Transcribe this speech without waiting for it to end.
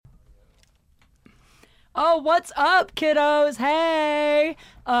Oh, what's up, kiddos? Hey.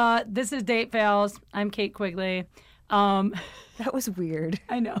 This is Date Fails. I'm Kate Quigley. That was weird.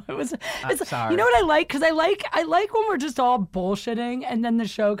 I know it was. Sorry. You know what I like? Because I like when we're just all bullshitting and then the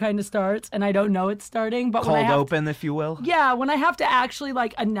show kind of starts and I don't know it's starting. But when I Cold have open, if you will. yeah, when I have to actually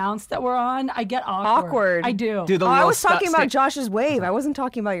like announce that we're on, I get awkward. I do. Do the I little was talking about Josh's wave. I wasn't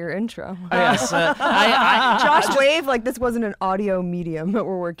talking about your intro. Oh, yes, Josh wave, like this wasn't an audio medium that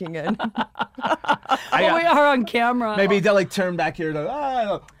we're working in. Well, we are on camera. maybe they'll like turn back here.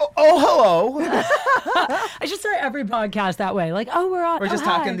 To, hello. I should start every podcast that way. Like, oh, we're on. We're just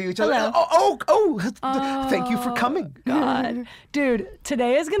hi. talking to each other. Hello. Thank you for coming. God, dude,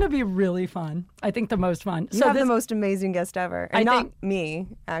 today is gonna be really fun. I think the most fun. You have the most amazing guest ever. And not me,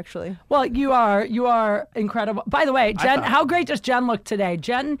 actually. Well, you are incredible. By the way, Jenn, how great does Jenn look today?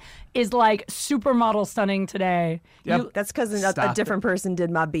 Jenn is like supermodel stunning today. Yep. That's because a different person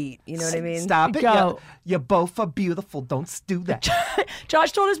did my beat. You know what I mean? Stop it. Go. You both are beautiful. Don't do that.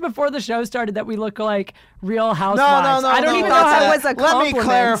 Josh told us before the show started that we look like Real Housewives. No. I don't no, even no, know how. that was a Let me compliment.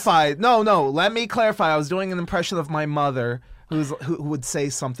 clarify. No. Let me clarify. I was doing an impression of my mother who would say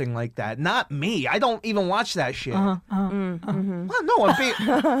something like that. Not me. I don't even watch that shit. Well, no, I'm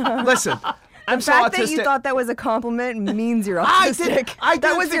being... Listen, I'm The so fact autistic. that you thought that was a compliment means you're autistic. I didn't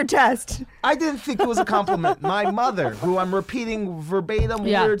that was think- your test. I didn't think it was a compliment. My mother, who I'm repeating verbatim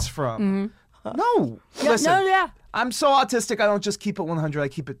Yeah. words from. No. Listen. No, yeah. I'm so autistic, I don't just keep it 100, I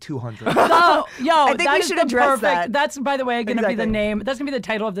keep it 200. Oh, yo, I think that we is should the address perfect. that. That's, by the way, going to be the Exactly. name. That's going to be the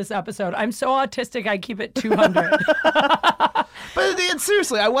title of this episode. I'm so autistic, I keep it 200. But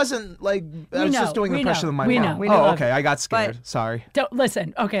seriously, I wasn't like, I was just doing an impression of my mom. We know. Okay, I got scared. Sorry. Don't,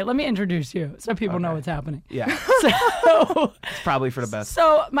 listen, okay, let me introduce you so people know what's happening. Yeah, So, it's probably for the best.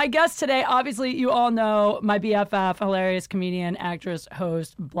 so my guest today, obviously, you all know my BFF, hilarious comedian, actress,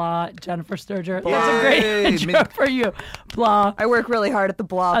 host, blah, Jennifer Sterger. That's a great Yay. intro for you, blah. I work really hard at the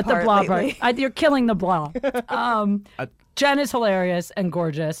blah At the part blah lately. part. You're killing the blah. Jenn is hilarious and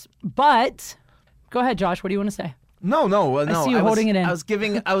gorgeous, but go ahead, Josh. What do you want to say? No. I see you holding it in. I was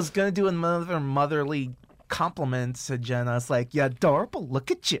going to do another motherly compliment to Jen. I was like, "You're adorable. Look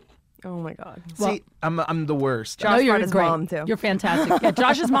at you." Oh my God. See, I'm the worst. Josh No, you're brought his great. mom, too. You're fantastic. Yeah,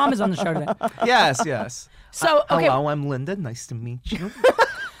 Josh's mom is on the show today. Yes. So, okay, Hello, I'm Linda. Nice to meet you.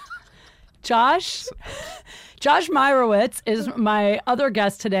 Josh Meyrowitz is my other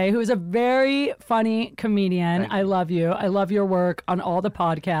guest today, who is a very funny comedian. I love you. I love your work on all the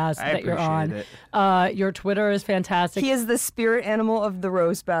podcasts that you're on. appreciate Your Twitter is fantastic. He is the spirit animal of the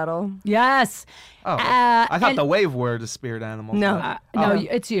roast battle. Yes. Oh, I thought and- the wave word is spirit animal. No. No,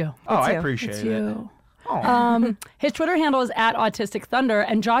 it's you. I you. appreciate It's it. you. Oh. His Twitter handle is @Autistic Thunder,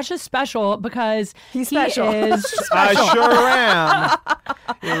 and Josh is special because He's special. He is I sure am.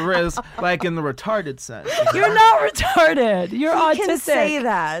 It is like in the retarded sense. You're not retarded. You're autistic. can say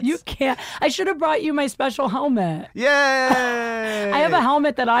that. You can't. I should have brought you my special helmet. Yay! I have a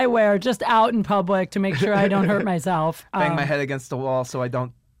helmet that I wear just out in public to make sure I don't hurt myself. Bang my head against the wall so I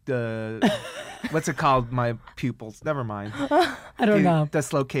don't. What's it called? My pupils. Never mind. I don't know.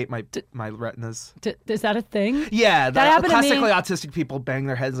 Dislocate my retinas. Is that a thing? Yeah, That happened to me. classically autistic people bang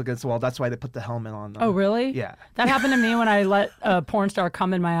their heads against the wall. That's why they put the helmet on them. Oh, really? Yeah. That happened to me when I let a porn star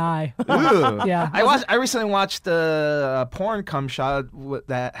come in my eye. Ooh. Yeah. I recently watched the porn cum shot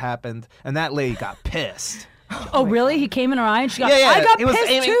that happened, and that lady got pissed. Oh, really? He came in her eye and she got. Yeah. I got he was pissed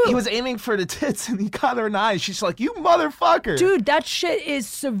aiming. too. He was aiming for the tits, and he got her in the eye. She's like, "You motherfucker!" Dude, that shit is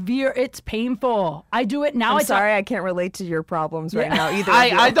severe. It's painful. I do it now. I'm sorry, I can't relate to your problems right now either.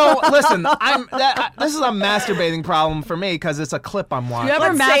 of you. I don't listen. This is a masturbating problem for me because it's a clip I'm watching. You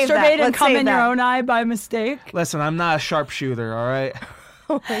ever Let's save that. masturbate and Let's come save in your that. own eye by mistake? Listen, I'm not a sharpshooter. All right.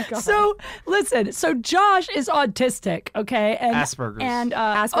 Oh my God. So listen, so Josh is autistic, okay? And Asperger's. And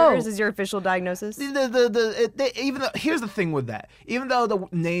Asperger's is your official diagnosis? Even though, here's the thing with that. Even though the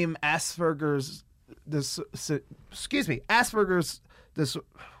name Asperger's, Asperger's,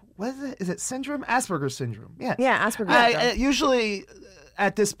 what is it? Is it syndrome? Asperger's syndrome. Yeah. Yeah, Asperger's. Usually,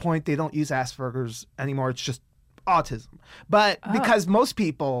 at this point, they don't use Asperger's anymore. It's just autism. But because most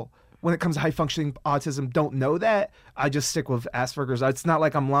people, when it comes to high-functioning autism, don't know that, I just stick with Asperger's. It's not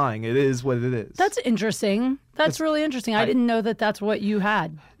like I'm lying. It is what it is. That's interesting. That's really interesting. I didn't know that that's what you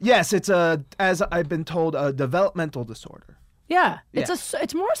had. Yes, it's as I've been told, a developmental disorder. Yeah.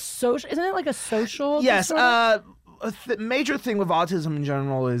 It's more social. Isn't it like a social Yes. disorder? A major thing with autism in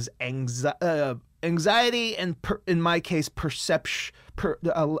general is anxiety and, in my case, perception.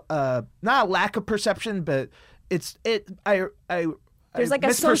 Not a lack of perception, but I There's like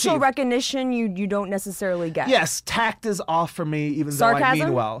a social recognition you don't necessarily get. Yes, tact is off for me, even though I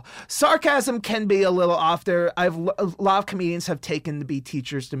mean well. Sarcasm can be a little off there. A lot of comedians have taken to be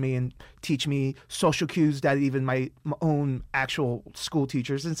teachers to me and teach me social cues that even my own actual school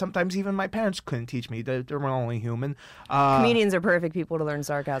teachers and sometimes even my parents couldn't teach me. They're only human. Comedians are perfect people to learn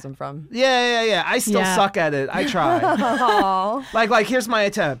sarcasm from. Yeah. I still suck at it. I try. like here's my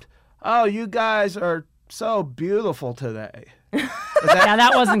attempt. Oh, you guys are so beautiful today.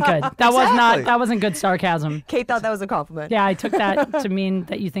 That wasn't good. That wasn't good sarcasm. Kate thought that was a compliment. Yeah, I took that to mean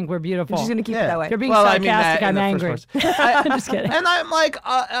that you think we're beautiful. She's gonna keep it that way. You're being sarcastic. I'm angry. I'm just kidding. And I'm like,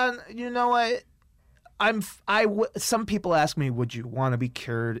 you know what? Some people ask me, would you want to be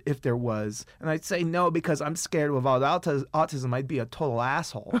cured if there was? And I'd say no, because I'm scared without autism, I'd be a total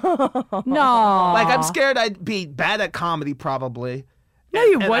asshole. No. Like, I'm scared I'd be bad at comedy, probably. No,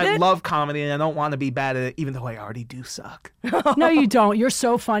 you and wouldn't. I love comedy, and I don't want to be bad at it, even though I already do suck. No, you don't. You're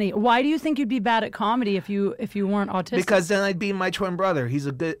so funny. Why do you think you'd be bad at comedy if you weren't autistic? Because then I'd be my twin brother. He's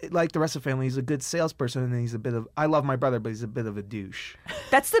a good, like the rest of the family, he's a good salesperson, and he's I love my brother, but he's a bit of a douche.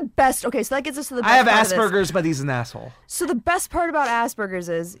 That's the best. Okay, so that gets us to the best I have part Asperger's, but he's an asshole. So the best part about Asperger's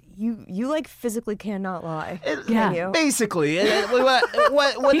is you like physically cannot lie. Can you? Basically.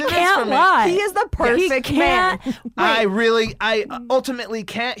 What he it can't is for me. lie. He is the perfect man. I ultimately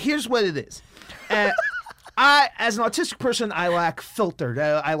can't. Here's what it is. As an autistic person, I lack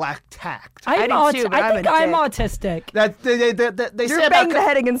filter. I lack tact. I think I'm autistic. They You're say banging the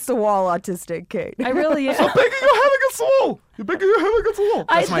head against the wall, autistic, Kate. I really am. Stop banging your head against the wall. You're banging your head against the wall.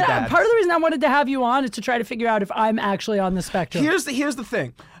 That's my dad. Part of the reason I wanted to have you on is to try to figure out if I'm actually on the spectrum. Here's the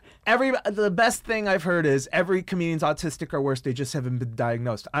thing. The best thing I've heard is every comedian's autistic or worse. They just haven't been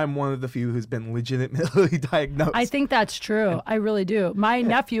diagnosed. I'm one of the few who's been legitimately diagnosed. I think that's true. I really do. My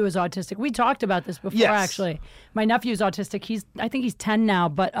nephew is autistic. We talked about this before, actually. My nephew is autistic. I think he's 10 now,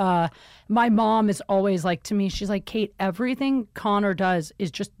 but my mom is always like to me, she's like, Kate, everything Connor does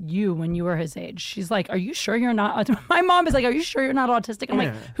is just you when you were his age. She's like, are you sure you're not? My mom is like, are you sure you're not autistic? I'm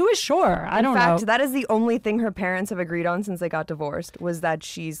like, who is sure? I don't know. In fact, that is the only thing her parents have agreed on since they got divorced, was that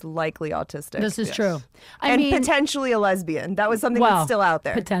she's likely autistic. This is true. I mean, potentially a lesbian. That was something that's still out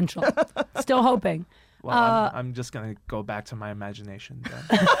there. Potential. Still hoping. Well, I'm just going to go back to my imagination then.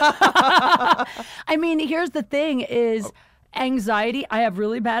 I mean, here's the thing is anxiety. I have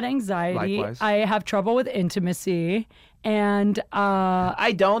really bad anxiety. Likewise. I have trouble with intimacy. And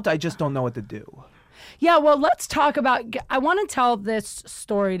I don't. I just don't know what to do. Yeah, well, let's talk about... I want to tell this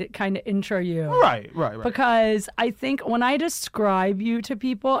story to kind of intro you. Right. Because I think when I describe you to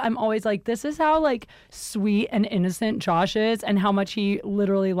people, I'm always like, this is how, like, sweet and innocent Josh is and how much he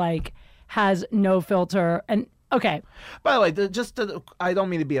literally, like, has no filter. And, okay. By the way, I don't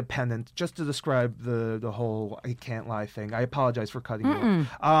mean to be a pedant, just to describe the whole I can't lie thing. I apologize for cutting you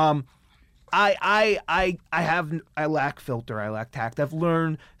off. I lack filter. I lack tact. I've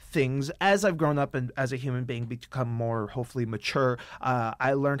learned things as I've grown up and as a human being become more hopefully mature.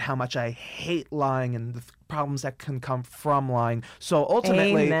 I learned how much I hate lying and the problems that can come from lying. So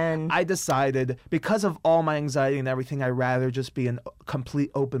ultimately, I decided, because of all my anxiety and everything, I'd rather just be a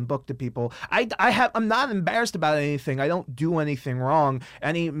complete open book to people. I'm not embarrassed about anything. I don't do anything wrong.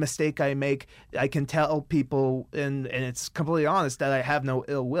 Any mistake I make, I can tell people, and it's completely honest, that I have no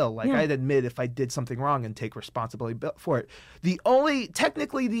ill will. Like, I'd admit if I did something wrong and take responsibility for it. The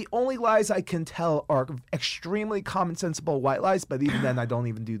only lies I can tell are extremely commonsensible white lies, but even then I don't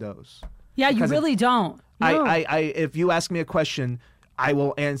even do those. Yeah, you really don't. No. If you ask me a question, I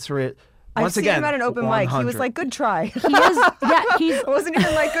will answer it. Once I've again, seen him at an open 100. mic. He was like, "Good try." He is. Yeah, it wasn't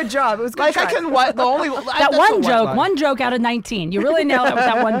even like good job. It was good try. I can. The only that one joke out of 19. You really nailed it with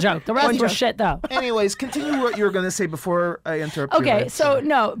that one joke. The rest were shit, though. Anyways, continue what you were going to say before I interrupt. Okay, so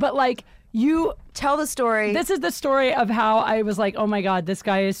no, but like you tell the story. This is the story of how I was like, oh my god, this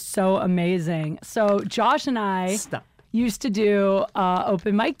guy is so amazing. So Josh and I used to do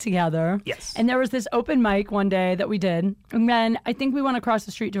open mic together. Yes. And there was this open mic one day that we did. And then I think we went across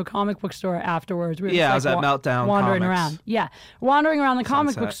the street to a comic book store afterwards. We were I was at Meltdown wandering Comics. around. Yeah. Wandering around the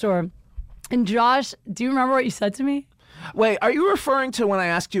comic book store. And Josh, do you remember what you said to me? Wait, are you referring to when I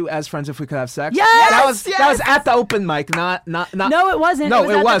asked you as friends if we could have sex? Yes! That was at the open mic, not. No, it wasn't. No,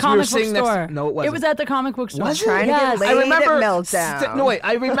 it was. We were sitting next. No, it wasn't. It was at the comic book store. Was it? Trying to get laid I remember at Meltdown.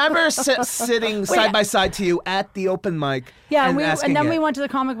 I remember sitting side by side to you at the open mic. Yeah, and then we went to the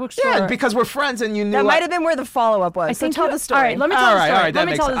comic book store. Yeah, because we're friends and you knew. That might have been where the follow-up was. I think tell the story. All right, let me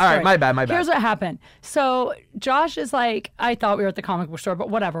tell the story. All right, my bad. Here's what happened. So Josh is like, I thought we were at the comic book store, but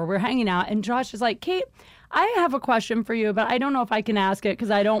whatever. We're hanging out, and Josh is like, Kate, I have a question for you, but I don't know if I can ask it because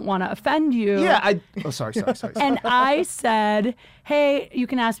I don't want to offend you. Yeah, sorry. And I said, hey, you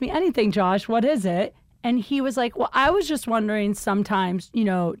can ask me anything, Josh. What is it? And he was like, well, I was just wondering sometimes,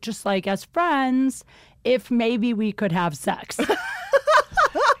 just like as friends, if maybe we could have sex.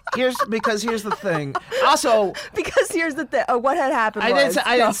 Here's the thing. Also, because here's the thing. What had happened? I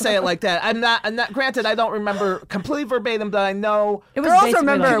didn't say it like that. I'm not. Granted, I don't remember completely verbatim, but I know. It was Girls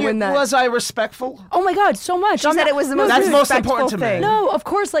remember when that. Was I respectful? Oh my God, so much. She said it was the most. That's most important to me. No, of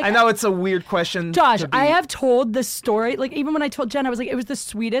course. Like I know it's a weird question. Josh, I have told this story. Like even when I told Jen, I was like, it was the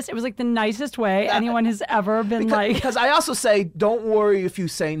sweetest. It was like the nicest way anyone has ever been because I also say, don't worry if you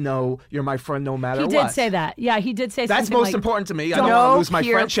say no. You're my friend no matter what. He did say that. Yeah, he did say that's something most like, important to me. I don't want to lose my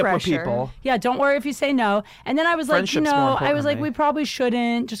friendship with people. Yeah, don't worry if you say no. And then I was like, we probably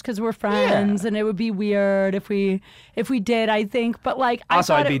shouldn't just because we're friends, and it would be weird if we did. I think, but like,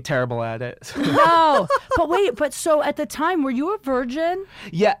 I'd be terrible at it. No, but so at the time, were you a virgin?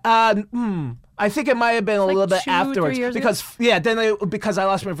 Yeah. I think it might have been a little bit afterwards because because I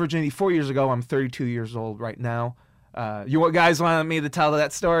lost my virginity 4 years ago. I'm 32 years old right now. You guys want me to tell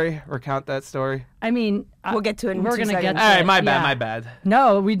that story? Recount that story? I mean, we'll get to it in we're 2 gonna seconds. get to All right, it. my bad.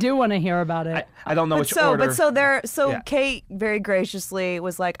 No, we do want to hear about it. I don't know which order. Kate very graciously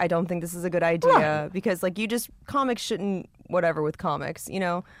was like, I don't think this is a good idea because like comics shouldn't whatever with comics,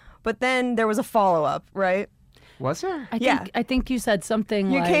 But then there was a follow-up, right? Was there? I think you said something.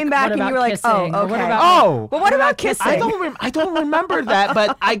 You like, came back and you were like, kissing? "Oh, okay." But what about kissing? I don't remember that,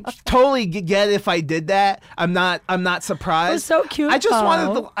 but I totally get if I did that. I'm not surprised. It was so cute. I just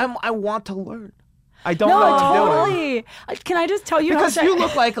I want to learn. I don't know what to do. Can I just tell you? Because you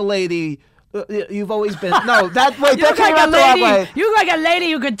look like a lady. You've always been. No, that way. You look like a lady. You look like a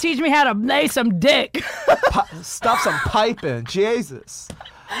lady who could teach me how to lay some dick. Stuff some pipe in. Jesus.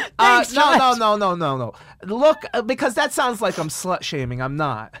 Thanks, No. Look, because that sounds like I'm slut shaming. I'm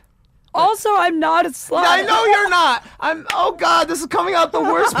not. Also, I'm not a slut. I know you're not. Oh God, this is coming out the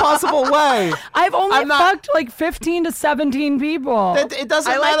worst possible way. I've only fucked like 15 to 17 people. It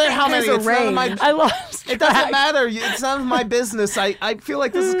doesn't matter how many. It's none of my. I lost track. It doesn't matter. It's none of my business. I feel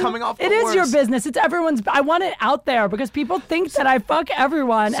like this is coming off the worst. It is your business. It's everyone's. I want it out there because people think that I fuck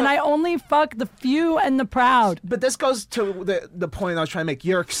everyone, and I only fuck the few and the proud. But this goes to the point I was trying to make.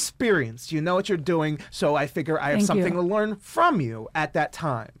 You're experienced. You know what you're doing. So I figure I have something to learn from you at that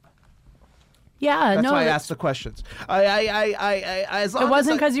time. Yeah, that's why I asked the questions. As long it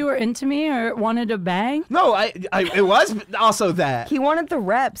wasn't because you were into me or wanted to bang. No, it was also that he wanted the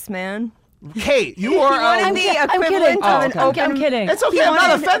reps, man. Kate, you are. I'm kidding. It's okay. I'm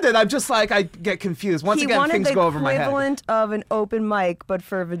not offended. I'm just like I get confused. Once again, things go over my head. He wanted the equivalent of an open mic, but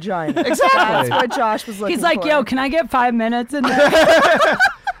for a vagina. Exactly. That's what Josh was looking for. He's like, yo, can I get 5 minutes in there?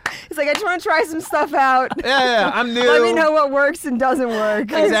 He's like, I just want to try some stuff out. Yeah, I'm new. Let me know what works and doesn't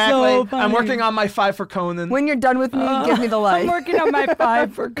work. Exactly. So I'm working on my 5 for Conan. When you're done with me, give me the light. I'm working on my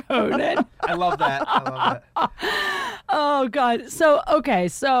 5 for Conan. I love that. Oh, God. So, okay,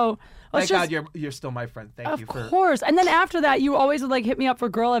 so... Thank God you're still my friend. Thank you for... Of course. And then after that, you always would like hit me up for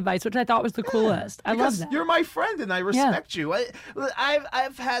girl advice, which I thought was the coolest. I love that. You're my friend and I respect you.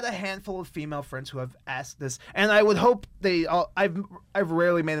 I've had a handful of female friends who have asked this, and I would hope I've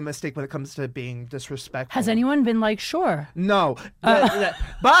rarely made a mistake when it comes to being disrespectful. Has anyone been like, sure? No.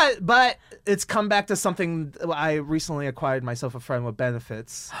 But it's come back to something. I recently acquired myself a friend with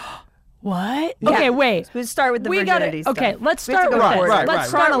benefits. What? Yeah. Okay, wait. Let's start with the virginity stuff. Okay, let's start with this. Let's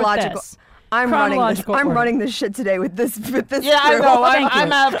start with this. I'm running this shit today with this. Yeah, I know.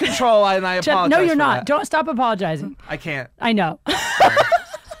 I'm out of control, and I apologize. No, you're not. Don't stop apologizing. I can't. I know.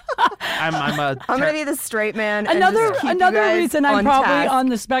 I'm gonna be the straight man. Another reason I'm probably on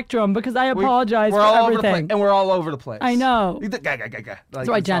the spectrum because I apologize for everything. And we're all over the place. I know. That's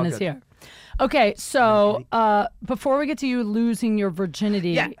why Jen is here. Okay, so before we get to you losing your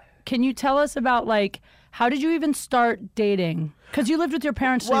virginity, can you tell us about how did you even start dating? Because you lived with your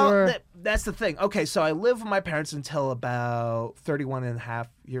parents. That's the thing. Okay, so I lived with my parents until about 31 and a half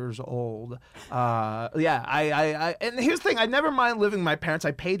years old. And here's the thing. I never mind living with my parents.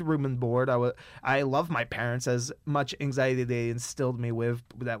 I paid room and board. I love my parents. As much anxiety they instilled me with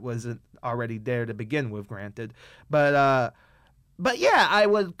that wasn't already there to begin with, granted. But yeah, I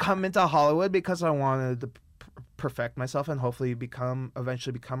would come into Hollywood because I wanted to perfect myself and hopefully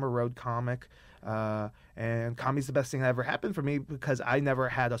eventually become a road comic. And comedy's the best thing that ever happened for me because I never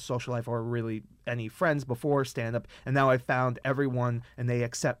had a social life or really any friends before stand-up, and now I found everyone and they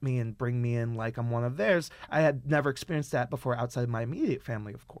accept me and bring me in like I'm one of theirs. I had never experienced that before outside my immediate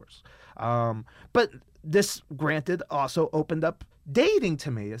family, of course. But this, granted, also opened up dating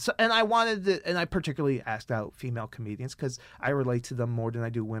to me. So, and I wanted to, and I particularly asked out female comedians because I relate to them more than I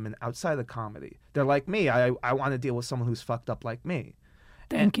do women outside of comedy. They're like me. I want to deal with someone who's fucked up like me.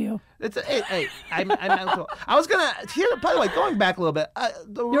 Thank you. Hey, I was gonna here. By the way, going back a little bit,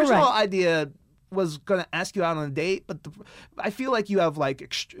 the original idea was gonna ask you out on a date, but I feel like you have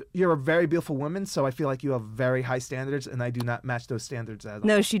you're a very beautiful woman, so I feel like you have very high standards, and I do not match those standards at all.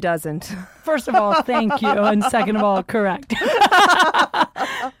 No, she doesn't. First of all, thank you, and second of all, correct.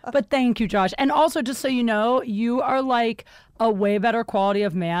 But thank you, Josh, and also just so you know, you are like a way better quality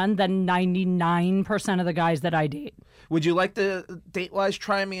of man than 99% of the guys that I date. Would you like to date-wise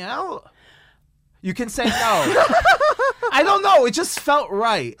try me out? You can say no. I don't know. It just felt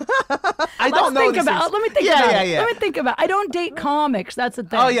right. I don't know. Let me think about it. Let me think about it. I don't date comics. That's the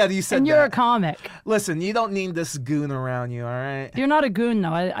thing. Oh, yeah, you said and that. you're a comic. Listen, you don't need this goon around you, all right? You're not a goon,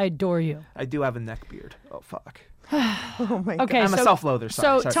 though. I adore you. I do have a neck beard. Oh, fuck. Oh, my God. Okay, I'm a self-loather.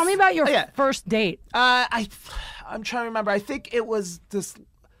 Sorry. Tell me about your first date. I'm trying to remember. I think it was this...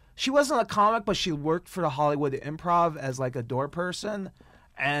 She wasn't a comic, but she worked for the Hollywood Improv as like a door person.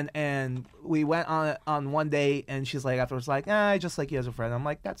 And we went on one date, and she's like, afterwards, like, I just like you as a friend. I'm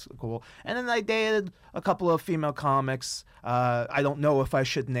like, that's cool. And then I dated a couple of female comics. I don't know if I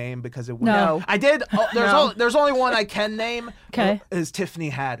should name because it. No, I did. There's only one I can name. Okay, is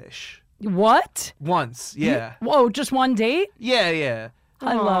Tiffany Haddish. What? Once, yeah. Whoa, just one date? Yeah.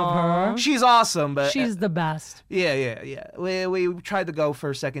 I love her. She's awesome, but she's the best. Yeah. We tried to go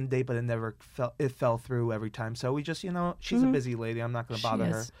for a second date, but it fell through every time. So we just, she's a busy lady. I'm not going to bother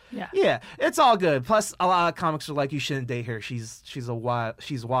her. Yeah, it's all good. Plus, a lot of comics are like, you shouldn't date her. She's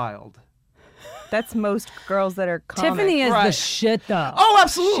wild. That's most girls that are comics. Tiffany is the shit, though. Oh,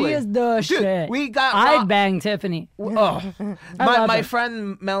 absolutely. She is the shit. I'd bang Tiffany. Oh, my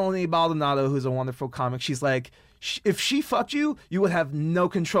friend Melanie Baldonado, who's a wonderful comic, she's like, if she fucked you, you would have no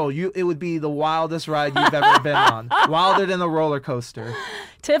control. It would be the wildest ride you've ever been on. Wilder than a roller coaster.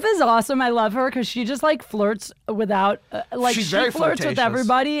 Tiff is awesome. I love her because she just like flirts without she's very flirts flirtatious with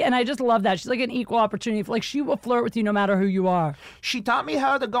everybody, and I just love that. She's like an equal opportunity. Like she will flirt with you no matter who you are. She taught me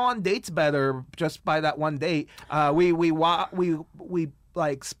how to go on dates better just by that one date. We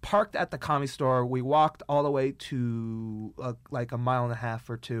like parked at the Comedy Store. We walked all the way to like a mile and a half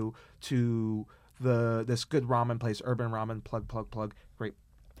or two to this good ramen place, Urban Ramen, plug. Great.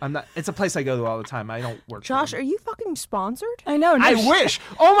 It's a place I go to all the time. I don't work. Josh, are you fucking sponsored? I know. I wish.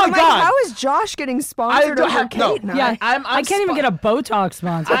 Oh my God. How is Josh getting sponsored over Kate? No. Yeah, I can't even get a Botox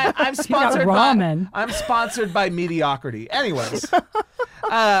sponsor. I'm sponsored ramen. I'm sponsored by mediocrity. Anyways,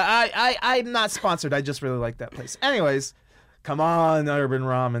 I'm not sponsored. I just really like that place. Anyways. Come on, Urban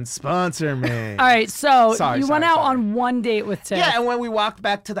Ramen, sponsor me. All right, so you went out on one date with Tiff. Yeah, and when we walked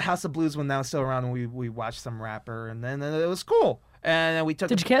back to the House of Blues when that was still around, and we watched some rapper, and then it was cool. And then we took.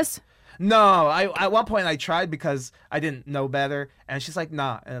 Did you kiss? No, at one point I tried because I didn't know better, and she's like,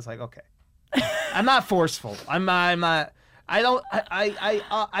 nah, and it's like, okay. I'm not forceful. I'm not. I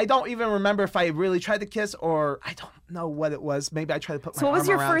don't even remember if I really tried to kiss or I don't know what it was. Maybe I tried to put my arm around her.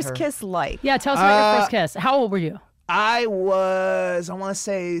 So what was your first kiss like? Yeah, tell us about your first kiss. How old were you? I want to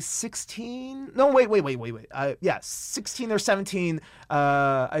say 16. No, wait. 16 or 17.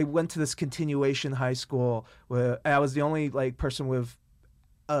 I went to this continuation high school where I was the only person with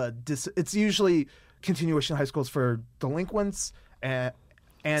it's usually continuation high schools for delinquents and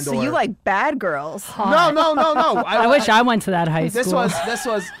so you like bad girls? Hot. No. I wish I went to that high school.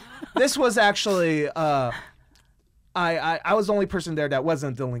 This was actually I was the only person there that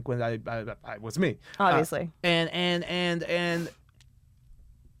wasn't delinquent. I was me, obviously. And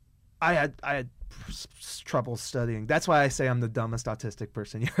I had trouble studying. That's why I say I'm the dumbest autistic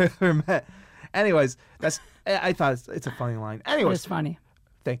person you ever met. Anyways, I thought it's a funny line. Anyways, it's funny.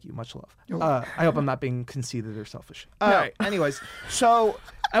 Thank you. Much love. I hope I'm not being conceited or selfish. All right. Anyways, so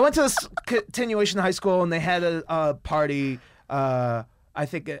I went to this continuation high school, and they had a party. I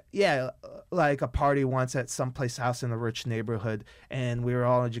think, like a party once at some place house in a rich neighborhood, and we were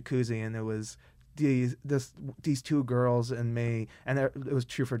all in a jacuzzi, and it was these two girls and me, and it was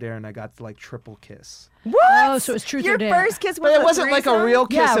truth or dare, and I got the triple kiss. What? Oh, so it was truth or dare. Your first kiss was but it wasn't like a real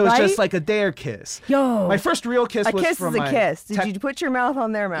kiss. Yeah, it was right? just like a dare kiss. Yo, my first real kiss was kiss from is a kiss. Did you put your mouth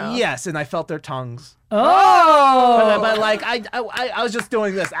on their mouth? Yes, and I felt their tongues. Oh, but I was just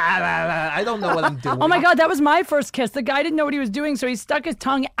doing this. I don't know what I'm doing. Oh my God, that was my first kiss. The guy didn't know what he was doing, so he stuck his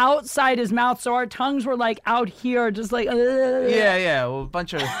tongue outside his mouth, so our tongues were out here, just like. Yeah, well, a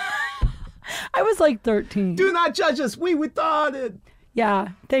bunch of. I was 13. Do not judge us. We thought it. Yeah,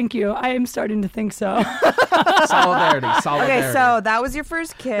 thank you. I am starting to think so. Solidarity. Okay, so that was your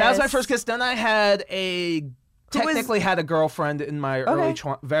first kiss. That was my first kiss. Then I had had a girlfriend in my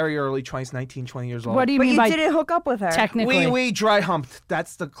very early 20s, 19, 20 years old. What do you But mean you by didn't hook up with her. technically? We dry humped.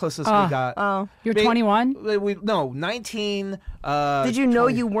 That's the closest we got. Oh. You're 21? No, 19. Did you know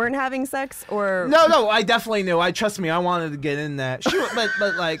 20. you weren't having sex, or No, I definitely knew. Trust me, I wanted to get in that.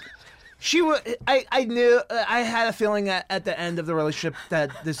 But like, she was. I knew. I had a feeling at the end of the relationship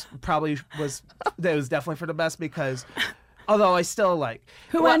that this probably was. That it was definitely for the best because, although I still like.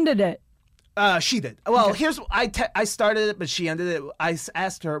 Who ended it? She did. Well, here's I started it, but she ended it. I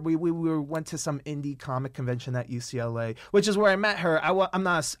asked her. We went to some indie comic convention at UCLA, which is where I met her. I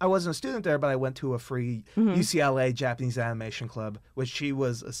wasn't a student there, but I went to a free UCLA Japanese animation club, which she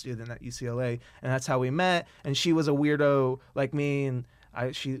was a student at UCLA, and that's how we met. And she was a weirdo like me, and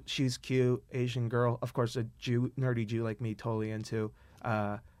she's cute Asian girl, of course, a nerdy Jew like me, totally into.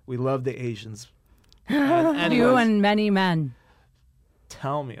 We love the Asians. You and many men.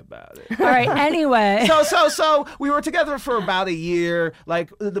 Tell me about it. All right. Anyway. So we were together for about a year.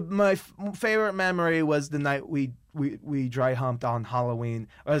 Like my favorite memory was the night we dry humped on Halloween.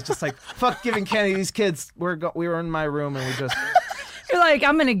 I was just like, fuck giving candy to these kids. We were in my room and we just. You're like,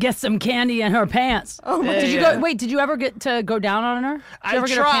 I'm gonna get some candy in her pants. Oh my! Did you ever get to go down on her? Did you ever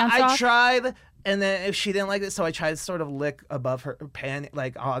get her pants off? I tried. And then if she didn't like it, so I tried to sort of lick above her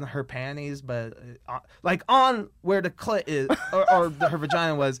like on her panties, but like on where the clit is or her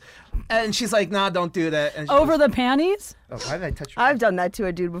vagina was. And she's like, nah, don't do that. And over the panties? Oh, why did I touch her? I've done that to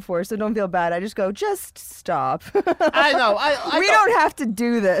a dude before, so don't feel bad. I just go, just stop. I know. We don't have to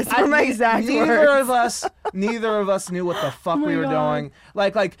do this. Were my exact words. Neither of us knew what the fuck we were doing.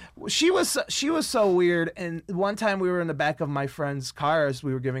 Like she was so weird. And one time we were in the back of my friend's car as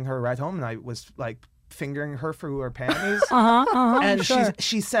we were giving her a ride home, and I was like fingering her through her panties. And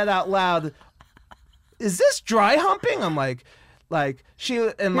she said out loud, "Is this dry humping?" I'm like she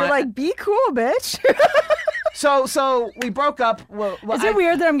and You're my like, be cool, bitch. So we broke up. Well, is it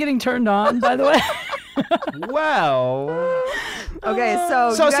weird that I'm getting turned on? By the way. Well. Okay,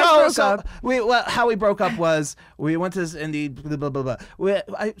 so you guys broke up. How we broke up was we went to this indie blah blah blah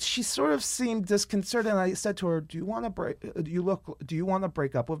blah. She sort of seemed disconcerted, and I said to her, "Do you want to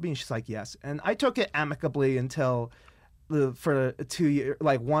break up with me?" And she's like, "Yes." And I took it amicably until for 2 years,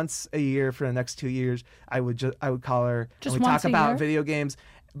 like once a year for the next 2 years, I would call her just and we once talk about year? video games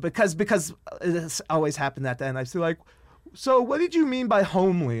because it's always happened at the end. I was like, so what did you mean by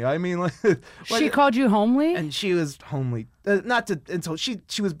homely? I mean, like, she called you homely? And she was homely. Until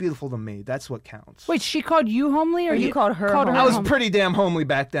she was beautiful to me. That's what counts. Wait, she called you homely, or you called her homely? I was pretty damn homely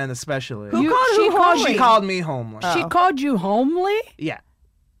back then, especially. She called me homely. She called you homely? Yeah.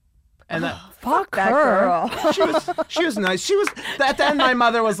 And fuck that her. Girl. She was nice. She was at the end. My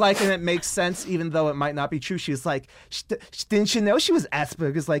mother was like, and it makes sense, even though it might not be true. She was like, didn't you know she was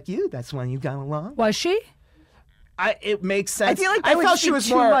Asperger's like you? That's when you got along. Was she? It makes sense. I feel like that she was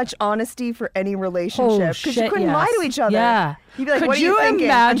too much honesty for any relationship because you couldn't lie to each other. Yeah. You'd be like, could what are you thinking?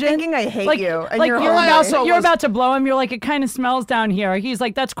 Imagine? I'm thinking I hate you. And like you're about to blow him. You're like, it kind of smells down here. He's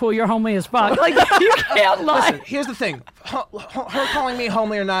like, that's cool. You're homely as fuck. Like, you can't lie. Listen, here's the thing. Her calling me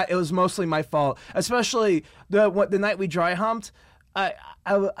homely or not, it was mostly my fault. Especially the night we dry humped. I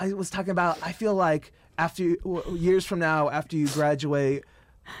was talking about, I feel like years from now, after you graduate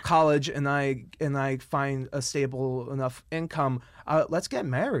college and I find a stable enough income, let's get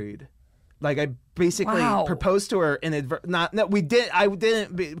married. Like I basically proposed to her I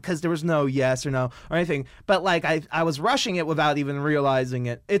didn't because there was no yes or no or anything, but like I was rushing it without even realizing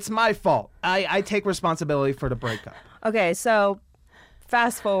it. It's my fault. I take responsibility for the breakup. Okay, so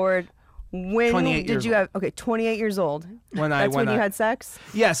fast forward. When did you have 28 years old? When you had sex?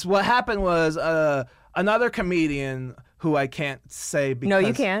 Yes, what happened was another comedian who I can't say because... No,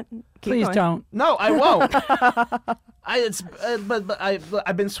 you can't. Please don't. No, I won't.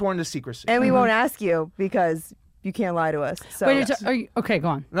 I've been sworn to secrecy. And we won't ask you because you can't lie to us. So Wait, are you, okay, go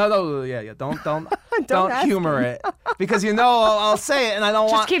on. No, yeah. Don't humor it because I'll say it and I don't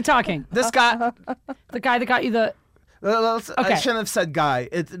want... Just keep talking. This guy... The guy that got you the... Okay. I shouldn't have said guy.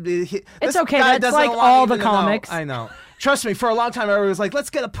 It's okay. That's like all the comics. I know. Trust me. For a long time, everybody was like,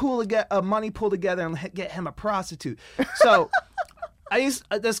 "Let's get a money pool together and get him a prostitute." So,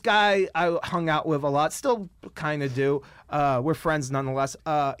 this guy I hung out with a lot, still kind of do. We're friends nonetheless.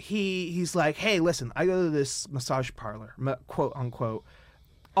 He's like, "Hey, listen, I go to this massage parlor, quote unquote,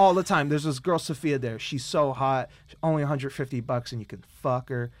 all the time. There's this girl Sophia there. She's so hot. Only $150, and you can fuck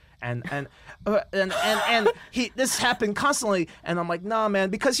her." and this happened constantly, and I'm like, nah, man,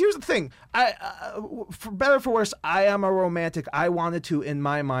 because here's the thing, for better or for worse, I am a romantic. I wanted to, in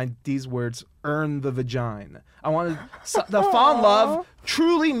my mind, these words, earn the vagina. I wanted the fall in love,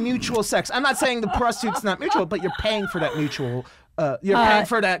 truly mutual sex. I'm not saying the prostitute's not mutual, but you're paying for that mutual. You're paying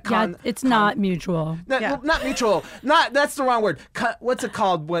for that. It's not mutual. Not mutual. That's the wrong word. What's it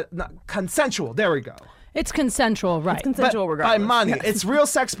called? Consensual. There we go. It's consensual, right? It's consensual, regardless. By money. Yes. It's real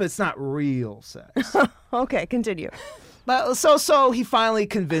sex, but it's not real sex. Okay, continue. But so he finally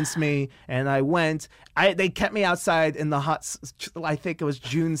convinced me, and I went. They kept me outside in the hot, I think it was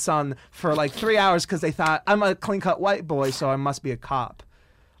June sun, for like 3 hours because they thought I'm a clean-cut white boy, so I must be a cop.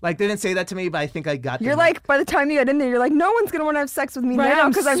 Like, they didn't say that to me, but I think I got. You're like, by the time you get in there, you're like, no one's gonna want to have sex with me now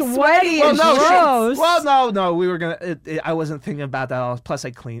because I'm sweaty. Well, no, we were gonna. I wasn't thinking about that at all. Plus,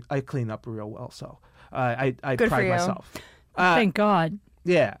 I clean up real well, so I pride myself. Thank God.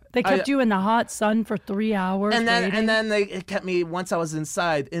 Yeah, they kept you in the hot sun for 3 hours. And then they kept me, once I was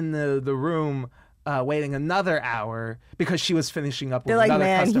inside in the room, waiting another hour because she was finishing up with another customer.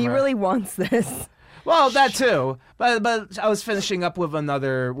 They're like, man, he really wants this. Well, that too, but I was finishing up with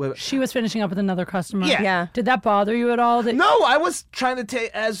another. She was finishing up with another customer. Yeah. Did that bother you at all? No, I was trying to take,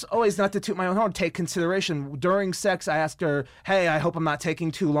 as always, not to toot my own horn, take consideration. During sex, I asked her, "Hey, I hope I'm not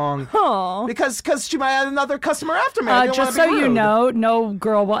taking too long." Aww. Because she might have another customer after me. Just so you know, no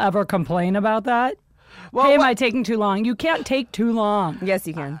girl will ever complain about that. Well, hey, am I taking too long? You can't take too long. Yes,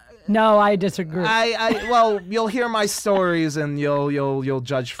 you can. No, I disagree. Well, you'll hear my stories and you'll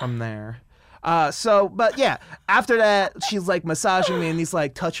judge from there. But yeah, after that, she's like massaging me and he's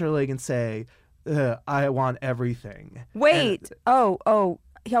like, touch her leg and say, I want everything. Wait. I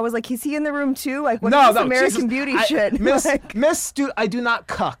was like, is he in the room too? Like, what is this American Beauty shit? Miss, I do not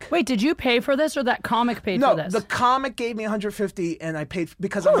cuck. Wait, did you pay for this or that comic paid for this? No, the comic gave me $150 and I paid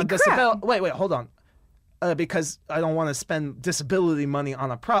because I'm on disability. Wait, hold on. Because I don't want to spend disability money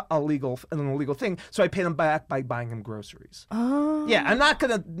on an illegal thing, so I paid him back by buying him groceries. Oh. Yeah, I'm not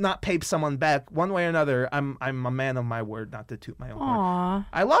gonna not pay someone back one way or another. I'm a man of my word, not to toot my own horn.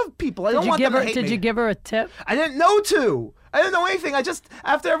 I love people. I don't want them to hate me. Did you give her a tip? I didn't know anything. I just,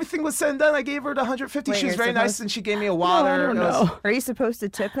 after everything was said and done, I gave her the $150. She was very nice, and she gave me a water. No, I don't know. Are you supposed to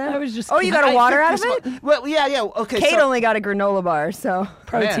tip him? I was just. Oh, you got a water out of it? Well, yeah. Okay. Kate only got a granola bar, so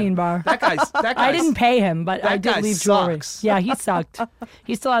protein bar. That guy's. I didn't pay him, but I did leave jewelry. Yeah, he sucked.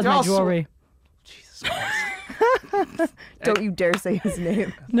 He still has my jewelry. Jesus Christ. Don't you dare say his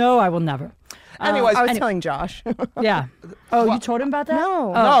name. No, I will never. Anyways, I was telling Josh. Yeah. Oh, you told him about that?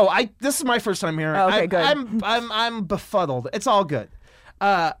 No. No. This is my first time hearing. Oh, okay, good. I'm befuddled. It's all good.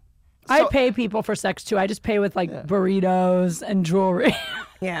 I pay people for sex too. I just pay with burritos and jewelry.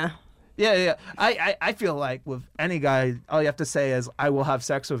 Yeah. Yeah. I feel like with any guy, all you have to say is, I will have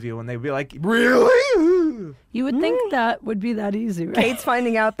sex with you. And they'd be like, really? You would think that would be that easy, right? Kate's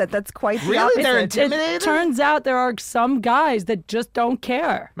finding out that that's quite the really? opposite. They're intimidated? It turns out there are some guys that just don't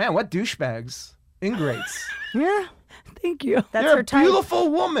care. Man, what douchebags. Ingrates. Yeah. Thank you. That's You're her a type.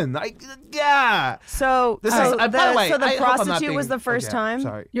 beautiful woman. Yeah. So by the way, so the I hope I'm not prostitute being- was the first okay, time?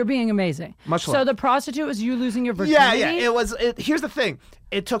 Sorry. You're being amazing. Much So love. the prostitute was you losing your virginity? Yeah. Here's the thing.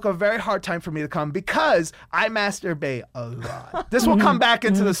 It took a very hard time for me to come because I masturbate a lot. This will come back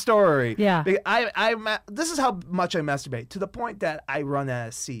into the story. Yeah. This is how much I masturbate, to the point that I run out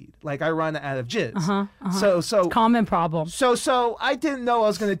of seed. Like, I run out of jizz. So Common problem. So I didn't know I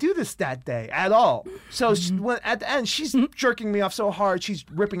was going to do this that day at all. So when at the end, she's jerking me off so hard, she's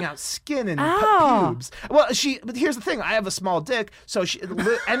ripping out skin and pubes. Well, but here's the thing. I have a small dick, so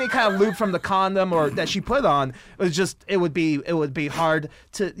any kind of lube from the condom or that she put on, it would be hard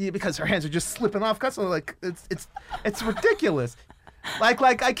because her hands are just slipping off constantly. Like, it's ridiculous. Like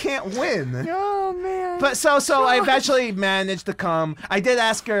I can't win. Oh man. But so I eventually managed to come. I did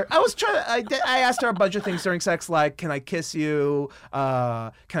ask her. I asked her a bunch of things during sex, like, can I kiss you?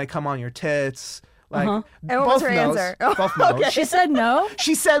 Can I come on your tits? Like, And what was her answer? Both no's. Okay. She said no?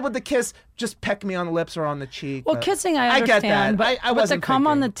 She said with the kiss, just peck me on the lips or on the cheek. Well, kissing I understand. I get that. I but wasn't to come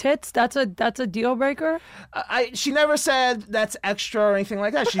on the thinking. tits, that's a deal breaker? She never said that's extra or anything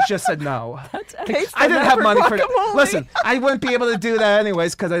like that. She just said no. That's I didn't have money for that. guacamole. Listen, I wouldn't be able to do that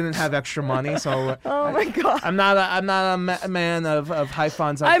anyways because I didn't have extra money. So Oh my god. I'm not a man of high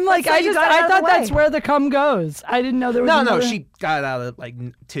funds. I'm like, So you got it out I of the thought way. that's where the cum goes. I didn't know there was No, another... she got out of like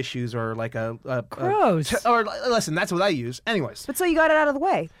tissues or like a Gross. or listen, that's what I use. Anyways. But so you got it out of the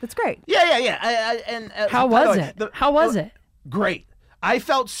way. That's great. Yeah. How was it? How was it? Great. I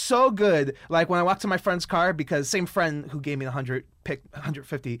felt so good. Like when I walked to my friend's car, because same friend who gave me the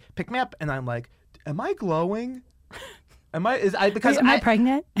 $150 picked me up, and I'm like, am I glowing? Am I? Because Am I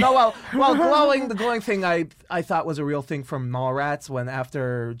pregnant? No, well, the glowing thing I thought was a real thing from Mallrats when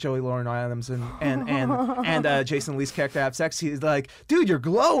after Joey Lauren Adams and Jason Lee's character have sex, he's like, dude, you're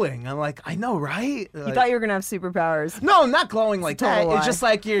glowing. I'm like, I know, right? You thought you were gonna have superpowers. No, not glowing like that. lie. It's just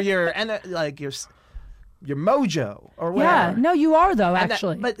like your mojo or whatever. Yeah, no, you are though,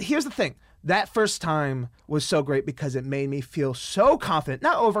 actually. But here's the thing. That first time was so great because it made me feel so confident,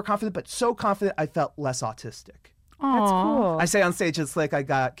 not overconfident, but so confident I felt less autistic. That's cool. I say on stage, it's like I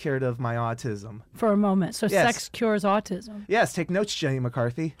got cured of my autism. For a moment. So Yes. sex cures autism. Yes, take notes, Jenny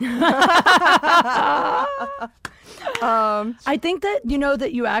McCarthy. I think that,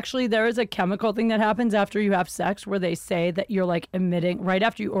 that you actually, there is a chemical thing that happens after you have sex where they say that you're like emitting, right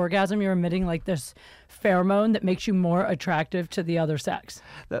after you orgasm, you're emitting like this pheromone that makes you more attractive to the other sex.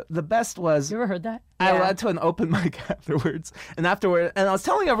 The best was... You ever heard that? I went to an open mic afterwards, and I was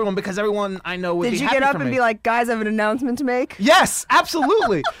telling everyone because everyone I know would be Did you happy get up for and me. be like, guys, I have an announcement to make? Yes,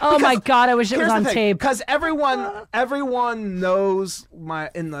 absolutely. Oh my God, I wish it was on tape. Because everyone knows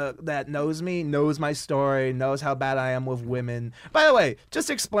that knows me, knows my story, knows how bad I am with women. By the way, just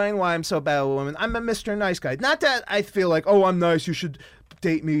explain why I'm so bad with women. I'm a Mr. Nice Guy. Not that I feel like, oh, I'm nice, you should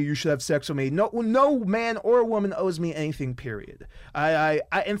date me, you should have sex with me. No man or woman owes me anything, period. I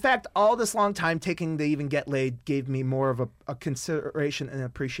in fact, all this long time taking to even get laid gave me more of a consideration and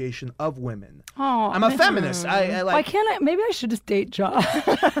appreciation of women. Oh, I'm a feminist. I like. Why can't I? Maybe I should just date Josh.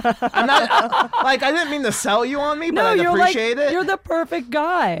 I'm not like, I didn't mean to sell you on me, but I appreciate it. You're the perfect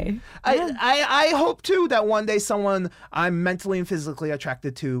guy. I hope too that one day someone I'm mentally and physically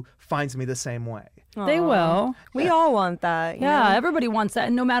attracted to finds me the same way. They will. We all want that. you Yeah, know? everybody wants that.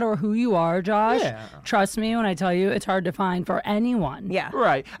 And no matter who you are, Josh, Yeah. trust me when I tell you it's hard to find for anyone. Yeah.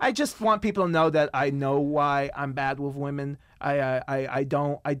 Right. I just want people to know that I know why I'm bad with women. I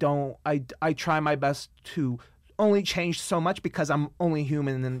try my best to only change so much because I'm only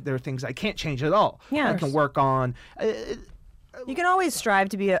human and there are things I can't change at all. Yeah. I can work on. You can always strive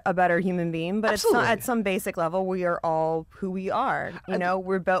to be a better human being, but it's Absolutely. not, at some basic level, we are all who we are. You know,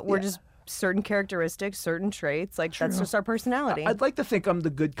 we're just certain characteristics, certain traits. Like, that's just our personality. I'd like to think I'm the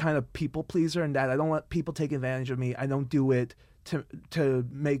good kind of people pleaser and that I don't let people take advantage of me. I don't do it to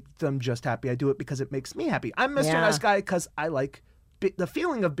make them just happy. I do it because it makes me happy. I'm Mr. Nice Guy because I like the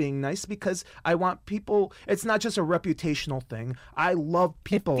feeling of being nice, because I want people. It's not just a reputational thing. I love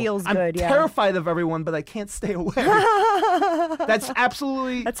people. It feels I'm good, yeah. terrified of everyone, but I can't stay away. That's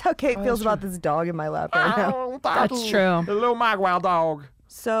absolutely. That's how Kate feels about this dog in my lap right now. Oh, That's true. Hello, my wild dog.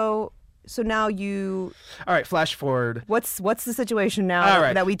 So now you, All right, flash forward. what's the situation now All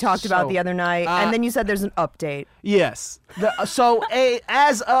right, that we talked about so, the other night? And then you said there's an update. Yes.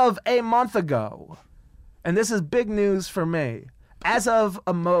 As of a month ago, and this is big news for me, as of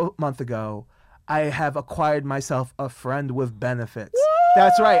a month ago, I have acquired myself a friend with benefits.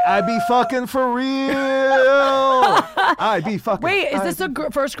 That's right. I be fucking for real. I be fucking. Wait, is this the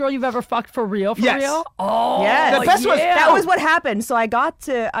first girl you've ever fucked for real? For Yes. real? Oh, Yes. The best was- That was what happened. So I got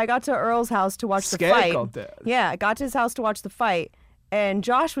to Earl's house to watch the fight. Scarecrow did. Yeah, I got to his house to watch the fight, and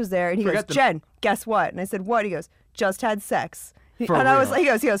Josh was there, and he Forget goes, "Jen, guess what?" And I said, "What?" He goes, "Just had sex." For and I was real.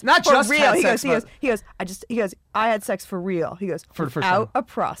 like, he goes, Not for just real. had He sex, goes, but- he goes, I had sex for real. He goes, For the first without time. a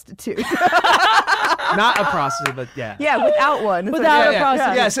prostitute. Not a prostitute, but yeah. Yeah, without one. It's Without like, a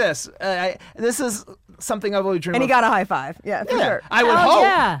prostitute. Yes. This is something I've always dreamed And of. he got a high five. Yeah, for Yeah, sure. I would Oh, hope.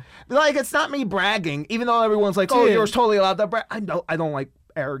 yeah. Like, it's not me bragging, even though everyone's like, "Oh, Dude. you're totally allowed to brag." I don't like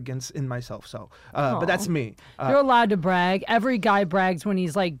arrogance in myself, so. But that's me. You're allowed to brag. Every guy brags when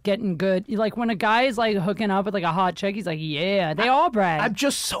he's like getting good. Like when a guy is like hooking up with like a hot chick, he's like, yeah, they all brag. I'm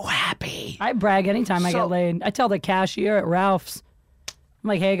just so happy. I brag anytime I So- get laid. I tell the cashier at Ralph's, I'm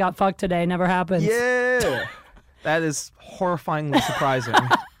like, hey, I got fucked today. Never happens. Yeah, that is horrifyingly surprising.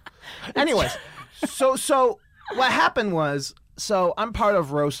 Anyways, so what happened was, so I'm part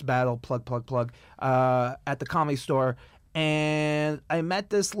of Roast Battle plug at the Comedy Store, and I met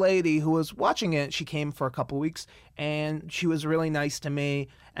this lady who was watching it. She came for a couple weeks, and she was really nice to me.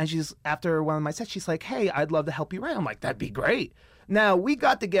 And she's, after one of my sets, she's like, "Hey, I'd love to help you write." I'm like, "That'd be great." Now, we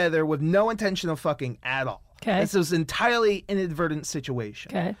got together with no intention of fucking at all. Okay. This was entirely inadvertent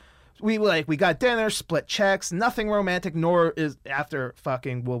situation. Okay. We got dinner, split checks, nothing romantic, nor is after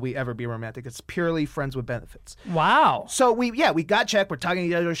fucking will we ever be romantic. It's purely friends with benefits. Wow. So we got checked. We're talking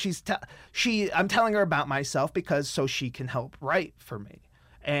to each other. I'm telling her about myself because so she can help write for me.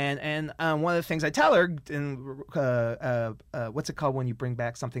 And one of the things I tell her, what's it called when you bring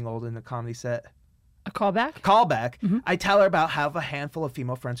back something old in a comedy set? A A callback? Callback. I tell her about how I have a handful of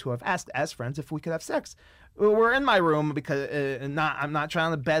female friends who have asked as friends if we could have sex. We're in my room because I'm not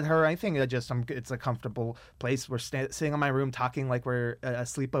trying to bed her or anything. It's a comfortable place. We're sitting in my room talking like we're a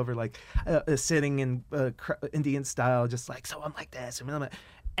sleepover, like sitting in Indian style, just like, so I'm like this.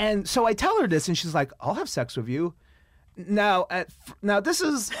 And so I tell her this, and she's like, I'll have sex with you. Now this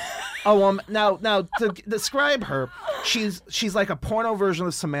is a woman. Now to describe her, she's like a porno version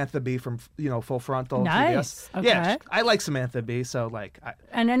of Samantha Bee from Full Frontal. Nice. CBS. Okay. Yeah, I like Samantha Bee. So like,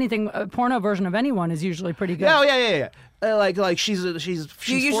 and anything a porno version of anyone is usually pretty good. Yeah. Like she's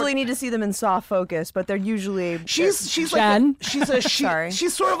you usually need to see them in soft focus, but they're usually she's Jen? like Sorry.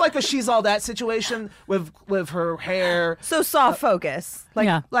 She's sort of like a She's All That situation with her hair. so soft focus.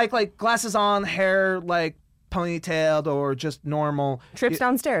 Like glasses on, hair like ponytailed or just normal. Trips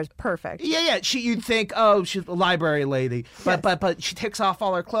downstairs, perfect. Yeah. You'd think, oh, she's a library lady, but she takes off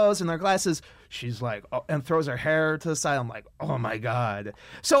all her clothes and her glasses. She's like, and throws her hair to the side. I'm like, oh my god.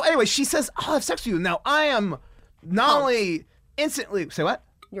 So anyway, she says, I'll have sex with you. Now I am not only instantly say what?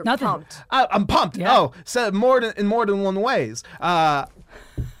 You're Nothing. pumped. I'm pumped. Yeah. Oh, so in more than one ways.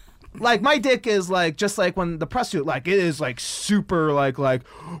 Like my dick is like just like when the prostitute, like it is like super like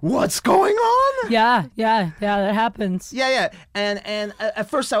what's going on? Yeah, that happens. Yeah. And at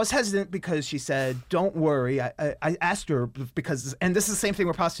first I was hesitant because she said, don't worry. I asked her because, and this is the same thing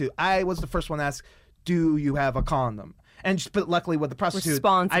with prostitute. I was the first one to ask, do you have a condom? But luckily with the prostitute,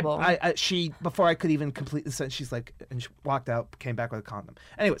 Responsible. she, before I could even complete the sentence, she's like, and she walked out, came back with a condom.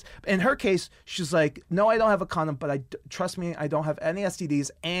 Anyways, in her case, she's like, no, I don't have a condom, but trust me, I don't have any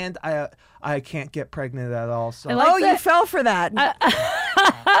STDs, and I can't get pregnant at all. So You fell for that. yes,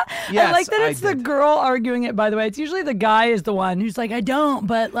 I like that it's the did. girl arguing it, by the way. It's usually the guy is the one who's like, I don't,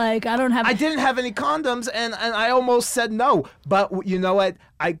 but like, I don't have. I didn't have any condoms, and I almost said no. But you know what?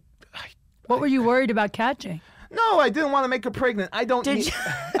 What were you worried about catching? No, I didn't want to make her pregnant. I don't. Did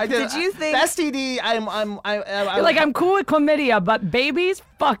I didn't. Did you think the STD? You're like, I'm cool with chlamydia, but babies,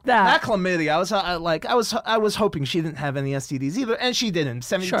 fuck that. Not chlamydia. I was hoping she didn't have any STDs either, and she didn't.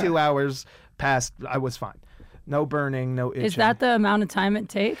 72 hours passed. I was fine. No burning, no itching. Is that the amount of time it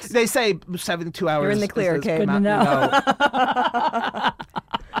takes? They say 72 hours. You're in the clear, is Kate. Good to know.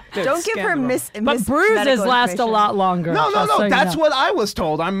 don't give her But bruises last a lot longer. No. just so you That's know. what I was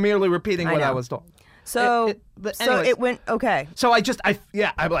told. I'm merely repeating what I know. was told. So anyways. it went okay. So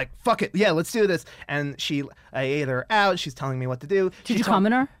I'm like, fuck it, yeah, let's do this. And I ate her out. She's telling me what to do. Did you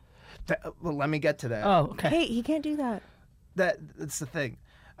comment her? Well, let me get to that. Oh, okay. Hey, he can't do that. That's the thing.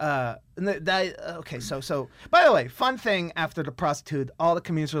 Okay, so by the way, fun thing after the prostitute, all the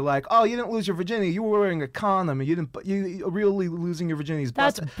comedians are like, "Oh, you didn't lose your virginity. You were wearing a condom, and you really losing your virginity is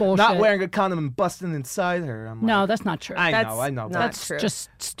That's busting, bullshit. not wearing a condom and busting inside her." I'm No, like, that's not true. I know. not But That's true. just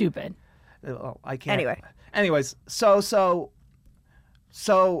stupid. I can't. Anyways, so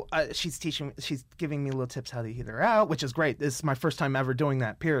she's giving me little tips how to heat her out, which is great. This is my first time ever doing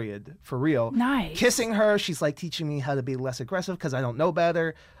that, period, for real. Nice. Kissing her, she's like teaching me how to be less aggressive because I don't know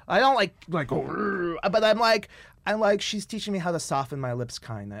better. I don't like but I'm like she's teaching me how to soften my lips,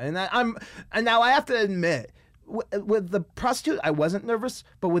 kind of. And now I have to admit, with the prostitute, I wasn't nervous,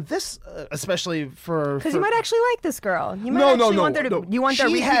 but with this, especially because you might actually like this girl. You might no. want their repeat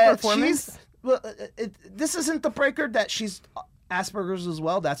performance. This isn't the breaker that she's Asperger's as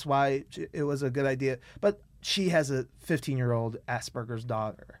well. That's why it was a good idea. But she has a 15-year-old Asperger's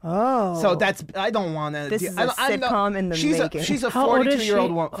daughter. Oh, so I don't want to. This is a sitcom in the making. She's a How old is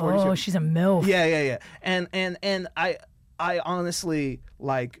 42-year-old she? woman. Oh, she's a MILF. Yeah. And I honestly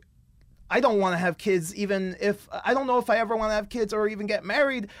like. I don't want to have kids, even if I don't know if I ever want to have kids or even get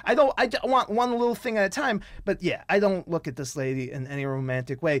married. I want one little thing at a time. But yeah, I don't look at this lady in any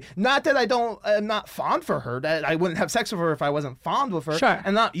romantic way. Not that I'm not fond for her. That I wouldn't have sex with her if I wasn't fond with her. Sure.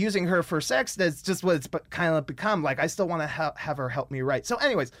 And not using her for sex. That's just what it's kind of become. Like I still want to have her help me write. So,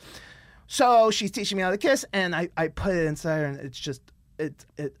 anyways, so she's teaching me how to kiss, and I put it inside her, and it's just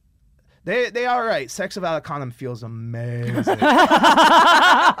They are right. Sex without a condom feels amazing.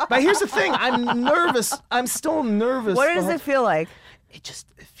 But here's the thing. I'm nervous. I'm still nervous. What does it feel like? It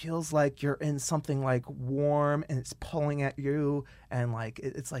feels like you're in something like warm and it's pulling at you and like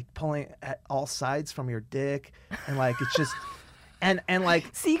it's like pulling at all sides from your dick and like it's just and like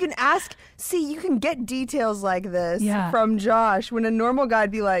you can get details like this Yeah. from Josh when a normal guy'd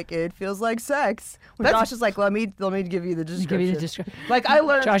be like, it feels like sex. When Josh is like, let me give you the description. like I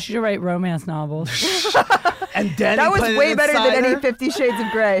learned Josh, you should write romance novels. and then That was way better than any 50 Shades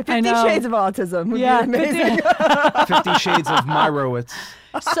of Grey. 50 know. Shades of Autism would Yeah, be amazing. 50 Shades of Meyrowitz.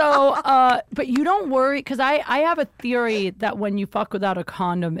 So, but you don't worry, because I have a theory that when you fuck without a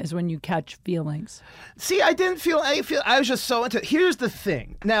condom is when you catch feelings. See, I didn't feel. I was just so into. Here's the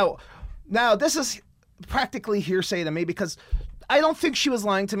thing. Now, this is practically hearsay to me because I don't think she was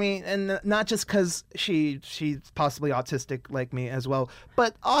lying to me, and not just because she's possibly autistic like me as well,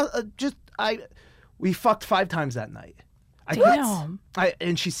 but we fucked 5 times that night. Damn.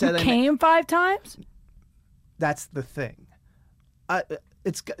 And she said you came 5 times? That's the thing.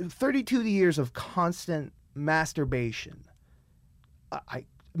 It's 32 years of constant masturbation. And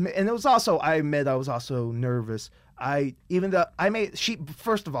it was also, I admit, I was also nervous.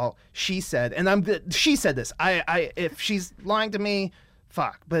 First of all, she said, and she said this. If she's lying to me,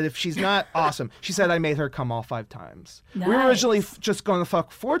 fuck. But if she's not, awesome. She said I made her come all 5 times. Nice. We were originally just going to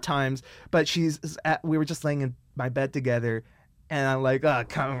fuck 4 times, but we were just laying in my bed together, and I'm like, oh,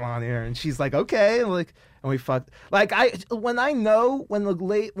 come on here, and she's like, okay, and we fucked. Like when I know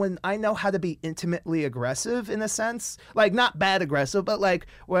how to be intimately aggressive in a sense, like not bad aggressive, but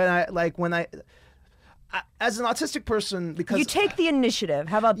when I as an autistic person, because you take the initiative.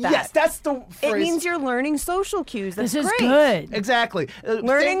 How about that? Yes, that's the phrase. It means you're learning social cues. That's this is great. good. Exactly.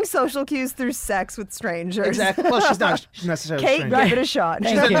 Learning social cues through sex with strangers. Exactly. Well, she's not necessarily Kate, a stranger. give it a shot.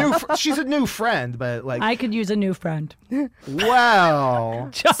 She's a new friend, but I could use a new friend. Wow.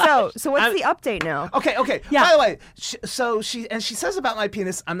 So what's the update now? Okay. Yeah. By the way, she says about my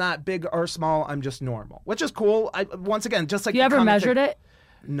penis, I'm not big or small, I'm just normal, which is cool. Once again, just like You ever measured it?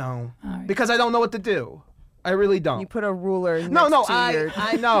 No, because I don't know what to do. I really don't. You put a ruler.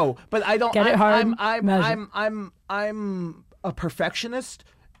 I know, but I don't. Get it hard. I'm a perfectionist,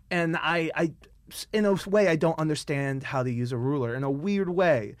 and I in a way I don't understand how to use a ruler in a weird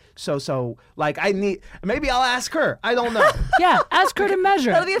way. So maybe I'll ask her. I don't know. Yeah, ask her to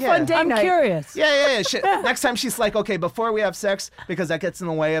measure. That'll be a fun date night. I'm curious. Yeah. Next time she's like, okay, before we have sex, because that gets in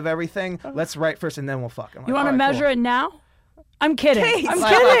the way of everything, let's write first and then we'll fuck. You want to measure it now? I'm kidding. Kate.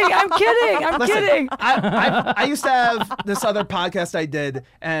 I'm kidding. Listen, I used to have this other podcast I did,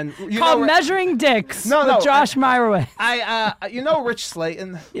 and called Measuring Dicks with Josh Meyrowitz. Rich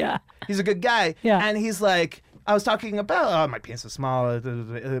Slayton. Yeah, he's a good guy. Yeah, and he's like, I was talking about, my penis is small,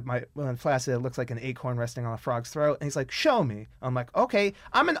 when flaccid, it looks like an acorn resting on a frog's throat, and he's like, show me. I'm like, okay,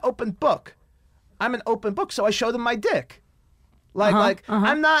 I'm an open book, so I showed him my dick.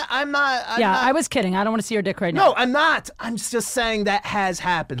 I'm not. I was kidding. I don't want to see your dick right now. No, I'm not. I'm just saying that has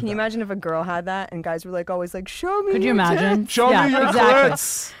happened. Can you imagine if a girl had that and guys were always like, show me? Could you imagine? Show me your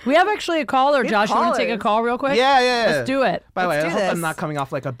clits. We have actually a caller, Josh. You want to take a call real quick? Yeah. Let's do it. By the way, I hope I'm not coming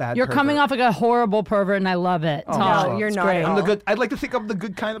off like a bad. You're coming off like a horrible pervert, and I love it. No, you're not. Great. I'm the good. I'd like to think I'm the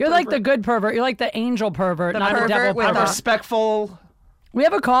good kind of. You're pervert. like the good pervert. You're like the angel pervert, not the devil pervert. I'm respectful. We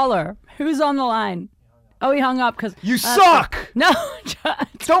have a caller. Who's on the line? Oh, he hung up because... You suck! No.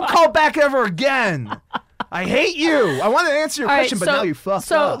 Don't call back ever again. I hate you. I wanted to answer your question, but now you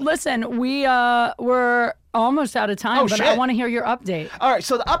fucked up. So, listen, we're almost out of time, but I want to hear your update. All right,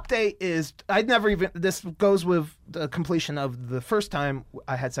 so the update is, this goes with the completion of the first time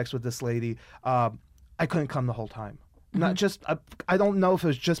I had sex with this lady. I couldn't come the whole time. Not just, I don't know if it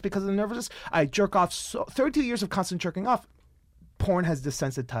was just because of the nervousness. I jerk off, 32 years of constant jerking off. Porn has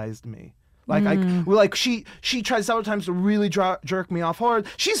desensitized me. She tried several times to really jerk me off hard.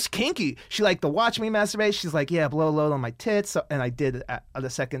 She's kinky. She liked to watch me masturbate. She's like, yeah, blow load on my tits. And I did it the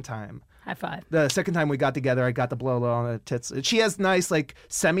second time. High five. The second time we got together, I got the blow load on the tits. She has nice,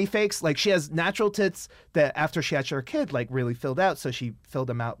 semi-fakes. She has natural tits that after she hatched her kid, really filled out. So she filled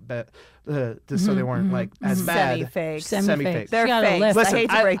them out so they weren't, as bad. Semi-fakes. They're fakes. Listen, I hate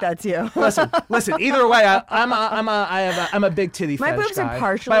to break that to you. Listen. Either way, I'm a big titty fetish guy. My boobs are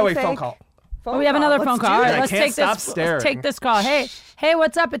partially By the way, fake. phone call. We have another phone call. All right, let's take this call. Hey,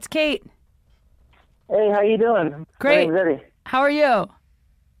 what's up? It's Kate. Hey, how you doing? Great. How are you?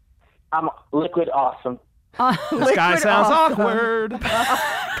 I'm liquid awesome. This guy sounds awkward.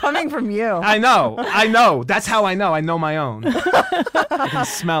 Coming from you. I know. That's how I know. I know my own. I can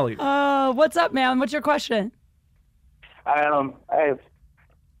smell you. What's up, man? What's your question? I have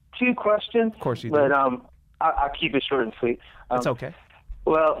 2 questions. Of course you do. But I'll keep it short and sweet. It's okay.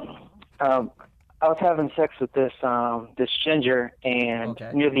 Well, I was having sex with this ginger, and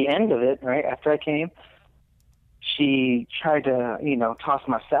near the end of it, right after I came, she tried to, toss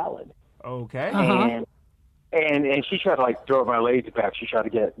my salad. Okay. And she tried to throw my legs back. She tried to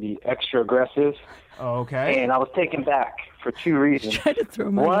get the extra aggressive. Okay. And I was taken back for 2 reasons. She tried to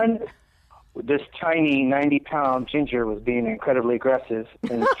throw my One, this tiny 90-pound ginger was being incredibly aggressive,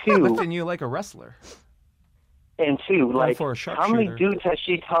 and 2, lifting you like a wrestler. And two, like, for a how many sharpshooter. dudes has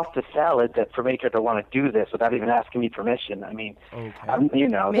she tossed a salad that for make her to want to do this without even asking me permission? I mean, you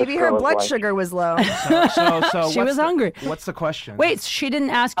know, Maybe this her girl is blood like, sugar was low. So She was hungry. What's the question? Wait, she didn't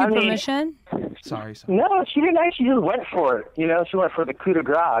ask you I mean- permission? Sorry. No, she didn't actually. Just went for it. You know, she went for the coup de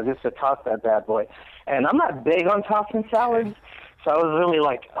grace just to toss that bad boy. And I'm not big on tossing salads, so I was really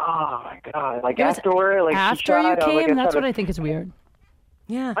like, oh my god! Like It was afterward, like she After you tried, I was like, came, that's instead what of- I think is weird.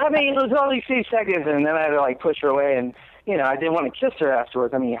 Yeah. I mean, it was only a few seconds, and then I had to like push her away, and you know, I didn't want to kiss her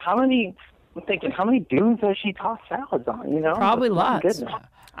afterwards. I mean, I'm thinking, how many dudes has she tossed salads on? You know, Probably My lots. goodness.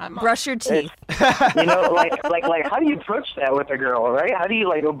 Brush your teeth. You know, like, how do you approach that with a girl, right? How do you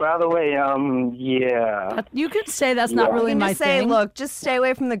like? Oh, by the way, yeah. You could say that's not Yeah. really You can my just say, thing. look, just stay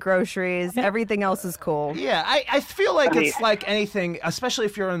away from the groceries. Everything else is cool. Yeah, I feel like I mean- it's like anything, especially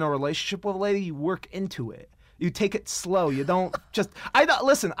if you're in a relationship with a lady, you work into it. You take it slow. You don't just.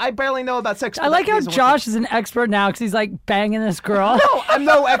 Listen. I barely know about sex. I like how Josh is an expert now because he's like banging this girl. No, I'm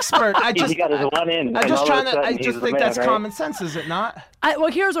no expert. I just. He got his one in. I'm and just all trying of a to. I sudden he's just the think man, that's right? common sense, is it not?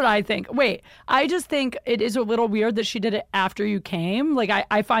 Well, here's what I think. Wait, I just think it is a little weird that she did it after you came. Like,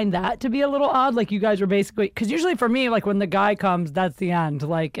 I find that to be a little odd. Like, you guys were basically, because usually for me, like, when the guy comes, that's the end.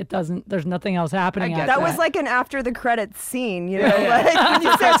 Like, it doesn't, there's nothing else happening. I get after That was like an after the credits scene, you know? Yeah, yeah. Like, when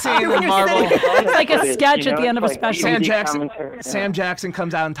you That sit- scene when in you're Marvel. sitting- It's like a It is, sketch you at know, the end of a it's like special. Sam DVD Jackson. commentary, yeah. Sam Jackson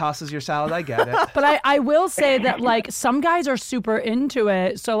comes out and tosses your salad. I get it. But I will say that, like, some guys are super into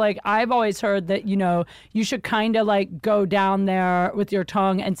it. So, like, I've always heard that, you know, you should kind of, like, go down there with your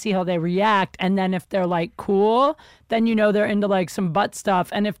tongue and see how they react. And then if they're, like, cool, then you know they're into, like, some butt stuff.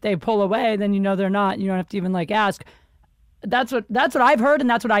 And if they pull away, then you know they're not. You don't have to even, like, ask. That's what I've heard, and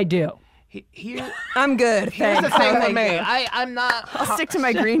that's what I do. Here, I'm good. here's the Thanks. thing with Thank me. you. I'm not. I'll stick to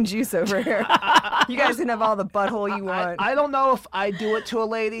my green juice over here. You guys can have all the butthole you want. I don't know if I do it to a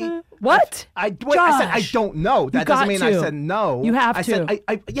lady. What? I said I Josh, don't know. That got doesn't mean I to. said no. You have I said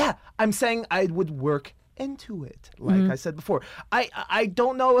to. yeah. I'm saying I would work into it, like I said before. I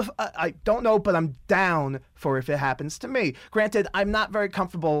don't know if I don't know, but I'm down for if it happens to me. Granted, I'm not very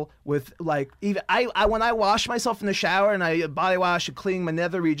comfortable with like even I when I wash myself in the shower and I body wash and clean my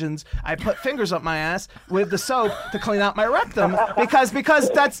nether regions, I put fingers up my ass with the soap to clean out my rectum because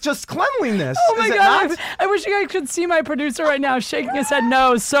that's just cleanliness. Oh my is it God. not? I wish you guys could see my producer right now shaking his head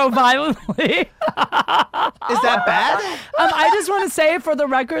no so violently. Is that bad? I just want to say for the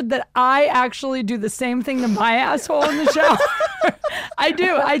record that I actually do the same thing to my asshole in the shower. I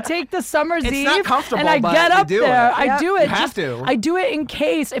do. I take the summer's It's eve not comfortable, and I but get you up do there. it. I do it. You have to. I do it in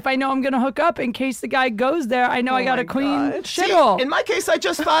case if I know I'm going to hook up. In case the guy goes there, I know I got my a clean God. See, shithole. in my case, I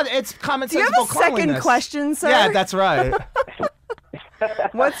just thought it's common Do you sense. have a second question, sir? Yeah, that's right.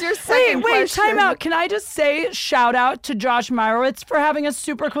 What's your second Wait, question? time out. Can I just say shout out to Josh Meyrowitz for having a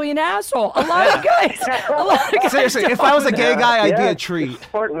super clean asshole? A lot of guys. Seriously, if I was a gay guy, I'd be a treat.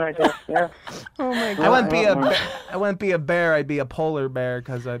 Important right there. Yeah. Oh my God. I wouldn't be a bear. I'd be a polar bear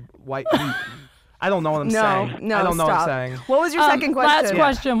because I'm white meat. I don't know what I'm saying. No, I don't know stop. what I'm saying. What was your second question? Last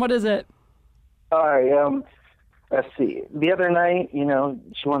question. What is it? All right. Let's see. The other night, you know,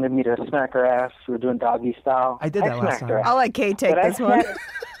 she wanted me to smack her ass. We were doing doggy style. I did that last smacked time. her ass. I'll let Kate take But this one.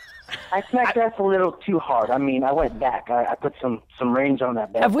 I smacked her ass a little too hard. I mean, I went back. I put some range on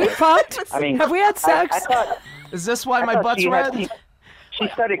that bad Have we boy. fucked? I mean, Have we had sex? I thought, Is this why I my thought butt's she had- red? She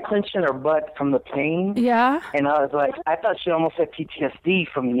started clenching her butt from the pain. Yeah. And I was like, I thought she almost had PTSD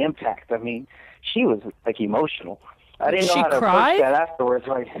from the impact. I mean, she was like emotional. I didn't know She how to cried? approach that afterwards.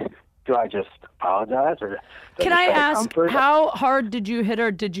 Like, do I just apologize or? Can I try to ask, comfort? how hard did you hit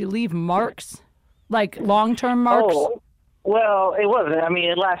her? Did you leave marks? Like long-term marks? Oh, well, it wasn't. I mean,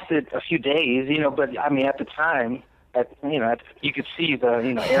 it lasted a few days, you know. But I mean, at the time, you could see the,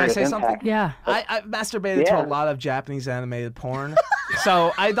 Can I area of say something? impact. Yeah. I masturbated to Yeah. a lot of Japanese animated porn,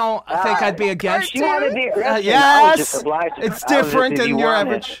 so I don't think I'd be against She wanted the aggression. I was yes, just obliged. it's I was just, different if than you your want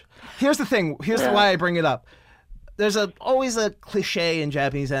it. average. Here's the thing. Here's why I bring it up. There's always a cliche in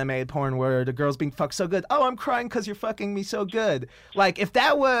Japanese animated porn where the girl's being fucked so good. Oh, I'm crying because you're fucking me so good. Like, if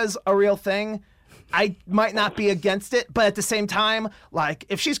that was a real thing, I might not be against it, but at the same time, like,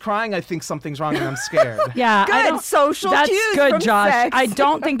 if she's crying, I think something's wrong and I'm scared. Yeah. I Good don't- social That's cues good, from Josh. sex. I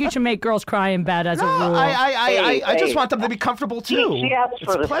don't think you should make girls cry in bed as a rule. I just Hey, want them to be comfortable too. She asked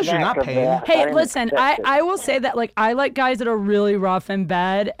It's for the pleasure, snack not of pain. that. I Hey, didn't listen, accept it. I will say that, like, I like guys that are really rough in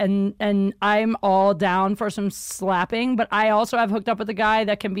bed, and I'm all down for some slapping, but I also have hooked up with a guy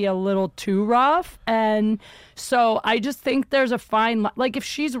that can be a little too rough, and so I just think there's a fine like, if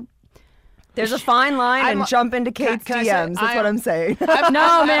she's There's a fine line and I'm- jump into Kate's can I say, DMs. That's what I'm saying.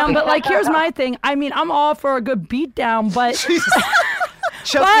 no, man, but like, here's my thing. I mean, I'm all for a good beatdown, but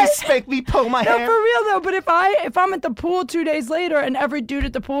Choke me, spank me, pull my hair. No, for real though. But if I'm at the pool 2 days later and every dude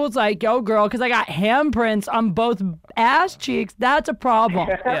at the pool's like, "Yo, girl," because I got handprints on both ass cheeks, that's a problem.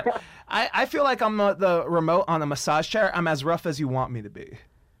 Yeah. I feel like I'm the remote on a massage chair. I'm as rough as you want me to be.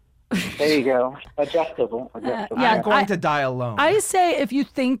 There you go. Adjustable. Yeah, I'm going to die alone. I say if you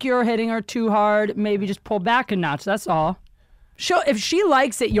think you're hitting her too hard, maybe just pull back a notch. That's all. If she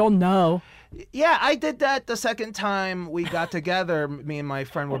likes it, you'll know. Yeah, I did that the second time we got together. Me and my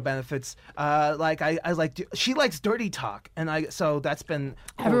friend with benefits. She likes dirty talk, and so that's been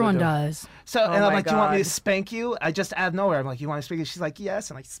cool. Everyone does. So and I'm like, do you want me to spank you? I just out of nowhere, I'm like, you want to spank you? She's like, yes,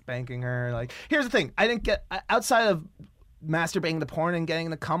 and like spanking her. Like, here's the thing, I didn't get outside of masturbating the porn and getting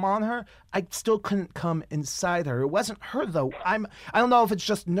the cum on her. I still couldn't come inside her. It wasn't her though. I don't know if it's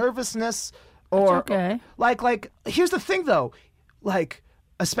just nervousness or okay. Like here's the thing though, like.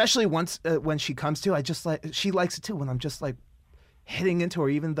 Especially once when she comes to, she likes it too. When I'm just like hitting into her,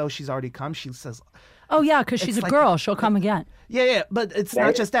 even though she's already come, she says, "Oh yeah, because she's a girl, she'll come again." Yeah, but it's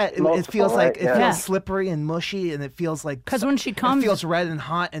not just that. It feels like it feels slippery and mushy, and it feels like because when she comes, it feels red and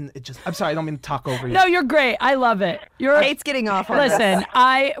hot, and it just. I'm sorry, I don't mean to talk over you. No, you're great. I love it. Kate's getting off. Listen,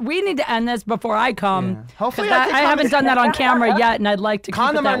 we need to end this before I come. Yeah. Hopefully, I haven't done that on camera yet, and I'd like to.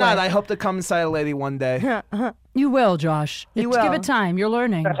 Condom keep it or not, way. I hope to come inside a lady one day. You will, Josh. You will. Give it time. You're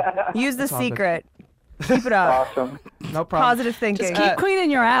learning. Use the secret. Keep it up. Awesome. No problem. Positive thinking. Just keep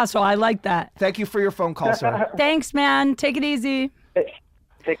cleaning your asshole. I like that. Thank you for your phone call, sir. Thanks, man. Take it easy.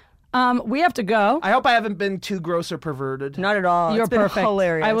 We have to go. I hope I haven't been too gross or perverted. Not at all. You're it's been perfect.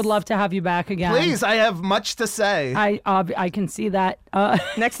 Hilarious. I would love to have you back again. Please, I have much to say. I can see that.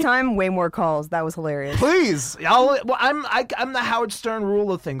 Next time, way more calls. That was hilarious. Please, I'm the Howard Stern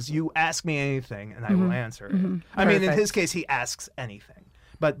rule of things. You ask me anything, and I will answer it. I mean, in his case, he asks anything,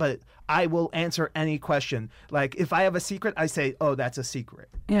 but I will answer any question. Like if I have a secret, I say, "Oh, that's a secret."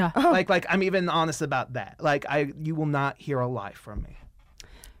 Yeah. Like I'm even honest about that. Like you will not hear a lie from me.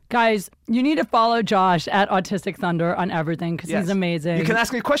 Guys, you need to follow Josh at Autistic Thunder on everything because he's amazing. You can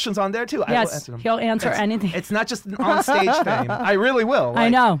ask me questions on there too. I will answer them. He'll answer anything. It's not just an on-stage thing. I really will. I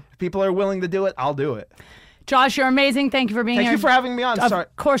know. If people are willing to do it, I'll do it. Josh, you're amazing. Thank you for being here. Thank you for having me on. Sorry.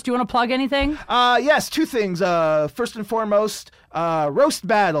 Of course. Do you want to plug anything? Yes, two things. First and foremost, Roast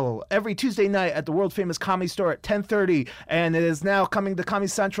Battle every Tuesday night at the world famous Comedy Store at 10:30, and it is now coming to Comedy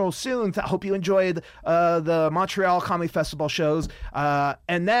Central soon. I hope you enjoyed the Montreal Comedy Festival shows.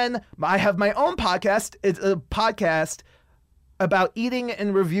 And then I have my own podcast. It's a podcast about eating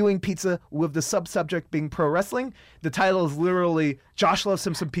and reviewing pizza with the sub-subject being pro wrestling. The title is literally Josh Loves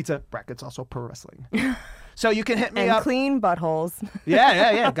Him Some Pizza, brackets also pro wrestling. So you can hit me and up. Clean buttholes.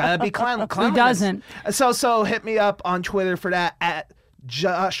 Yeah. Gotta be clean. Who doesn't? So hit me up on Twitter for that at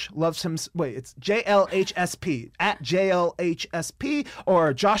Josh Loves Him. Wait, it's JLHSP at JLHSP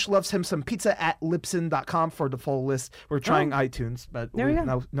or Josh Loves Him Some Pizza at Libsyn.com for the full list. We're trying iTunes, but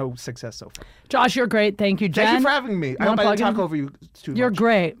no success so far. Josh, you're great. Thank you, Jen. Thank you for having me. I hope I didn't talk over you too much. You're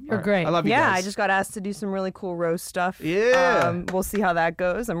great. You're great. I love you Yeah, guys. I just got asked to do some really cool roast stuff. Yeah. We'll see how that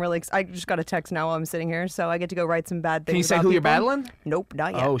goes. I'm really I just got a text now while I'm sitting here, so I get to go write some bad things. Can you say about who you're people. battling? Nope,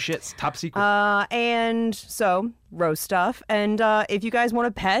 not yet. Oh, shit. It's top secret. And so roast stuff. And if you guys want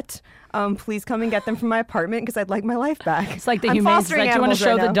a pet, please come and get them from my apartment because I'd like my life back. It's like the I'm humane. It's fostering like, you want to animals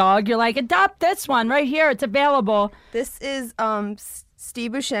show right the now. dog? You're like, adopt this one right here. It's available. This is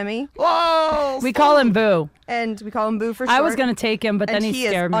Steve Buscemi, Whoa! We call him Boo. and we call him Boo for short. I was going to take him, but and then he is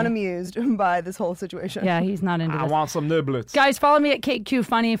scared me. unamused by this whole situation. Yeah, he's not into I this. want some niblets. Guys, follow me at KQ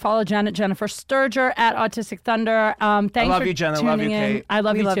Funny. Follow Jen at Jennifer Sterger at Autistic Thunder. Thanks I love for you, Jen. I tuning love you, in. Kate. I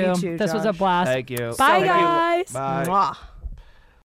love We you love too. you too, This was a Josh. blast. Thank you. Bye, Thank you. guys. Bye. Mwah.